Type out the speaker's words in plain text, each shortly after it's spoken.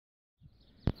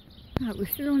Right, we're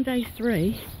still on day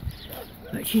 3,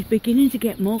 but she's beginning to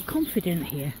get more confident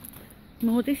here.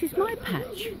 More, this is my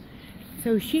patch.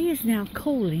 So she is now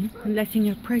calling and letting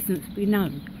her presence be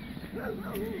known.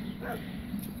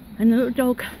 And the little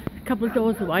dog, a couple of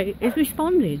doors away, is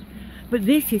responding. But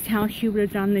this is how she would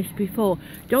have done this before.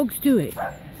 Dogs do it.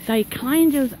 They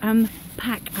kind of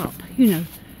pack up, you know.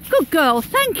 Good girl,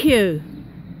 thank you.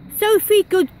 Sophie,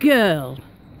 good girl.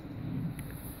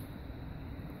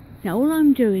 Now all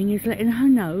I'm doing is letting her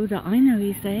know that I know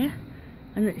he's there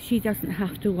and that she doesn't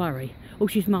have to worry. Or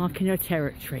she's marking her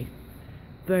territory.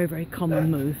 Very, very common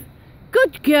move.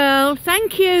 Good girl,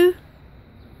 thank you.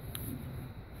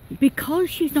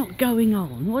 Because she's not going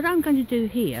on, what I'm going to do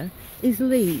here is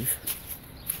leave.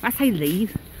 I say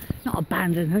leave, not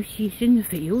abandon her, she's in the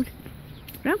field.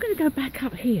 But I'm going to go back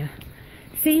up here.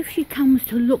 See if she comes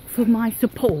to look for my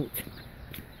support.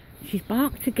 She's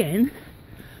barked again.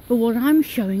 But what I'm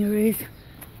showing her is,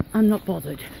 I'm not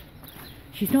bothered.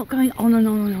 She's not going on and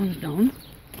on and on and on.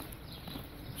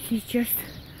 She's just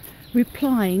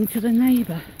replying to the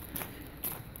neighbour.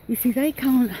 You see, they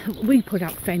can't, we put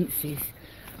up fences,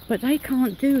 but they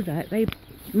can't do that. They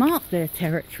mark their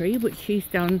territory, which she's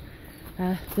done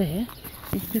there.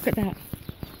 Look at that.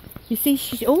 You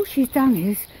see, all she's done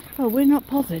is, oh, we're not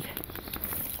bothered.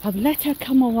 I've let her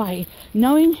come away,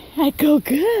 knowing, hey, good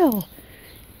girl.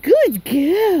 Good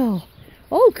girl.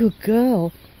 Oh, good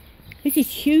girl. This is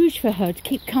huge for her to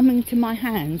keep coming to my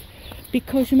hand,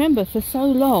 because remember, for so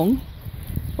long,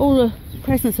 all the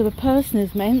presence of a person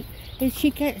has meant is she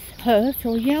gets hurt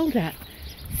or yelled at.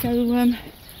 So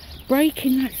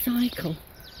breaking that cycle,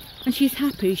 and she's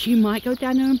happy. She might go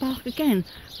down there and bark again,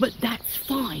 but that's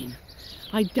fine.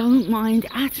 I don't mind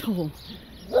at all.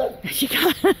 She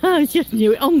can't, I just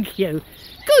knew it on cue.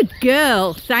 Good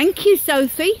girl. Thank you,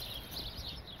 Sophie.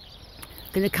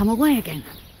 Gonna come away again.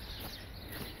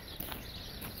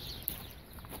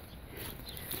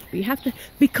 But you have to,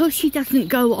 because she doesn't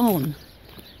go on.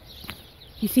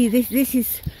 You see, this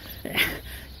is,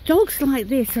 dogs like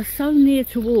this are so near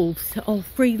to wolves or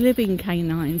free living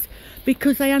canines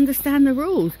because they understand the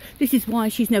rules. This is why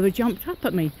she's never jumped up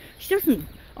at me. She doesn't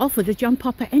offer to jump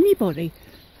up at anybody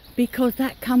because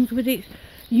that comes with it.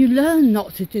 You learn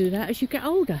not to do that as you get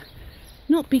older.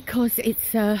 Not because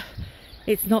it's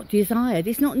not desired,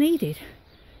 it's not needed.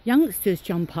 Youngsters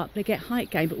jump up, they get height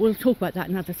gain, but we'll talk about that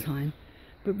another time.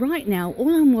 But right now,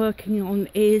 all I'm working on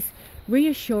is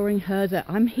reassuring her that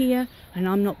I'm here and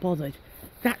I'm not bothered.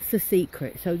 That's the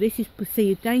secret. So this is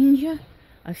perceived danger,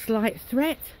 a slight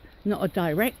threat, not a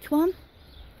direct one.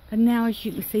 And now, as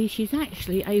you can see, she's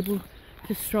actually able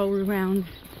to stroll around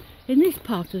in this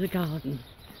part of the garden.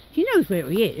 She knows where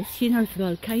he is, she knows the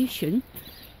location.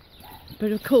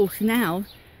 But of course now,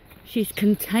 she's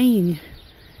contained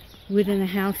within a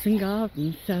house and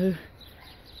garden. So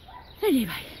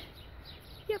anyway,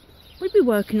 yep, we'll be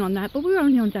working on that, but we're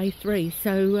only on day 3,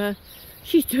 so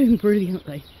she's doing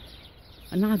brilliantly.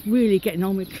 And I'm really getting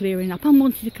on with clearing up. I'm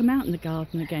wanting to come out in the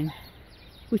garden again,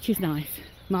 which is nice.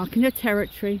 Marking her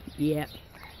territory, yep,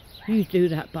 you do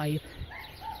that, babe.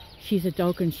 She's a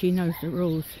dog and she knows the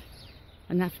rules.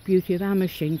 And that's the beauty of our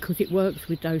machine, because it works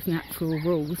with those natural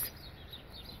rules.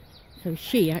 So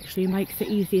she actually makes it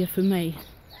easier for me,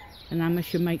 and our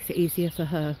machine makes it easier for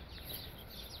her.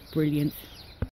 Brilliant.